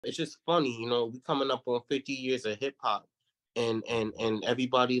It's just funny, we coming up on 50 years of hip hop, and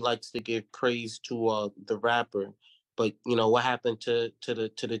everybody likes to give praise to the rapper, but what happened to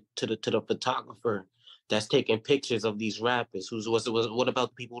the photographer that's taking pictures of these rappers? What about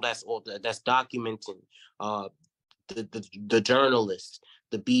the people that's documenting? Uh, the journalists,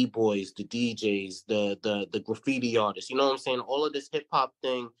 the b-boys, the DJs, the graffiti artists. You know what I'm saying? All of this hip hop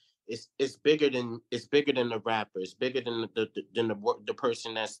thing is bigger than the rapper. It's bigger than the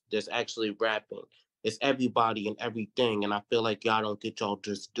person that's actually rapping. It's everybody and everything, and I feel like y'all don't get y'all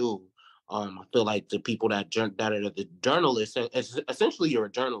just due. I feel like the people that are the journalists, and essentially you're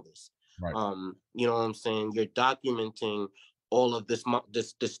a journalist. Right. You know what I'm saying? You're documenting all of this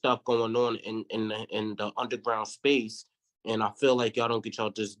stuff going on in the underground space, and I feel like y'all don't get y'all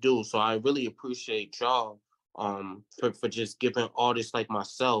just due. So I really appreciate y'all for just giving artists like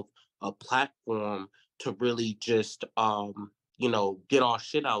myself a platform to really just get our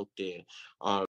shit out there.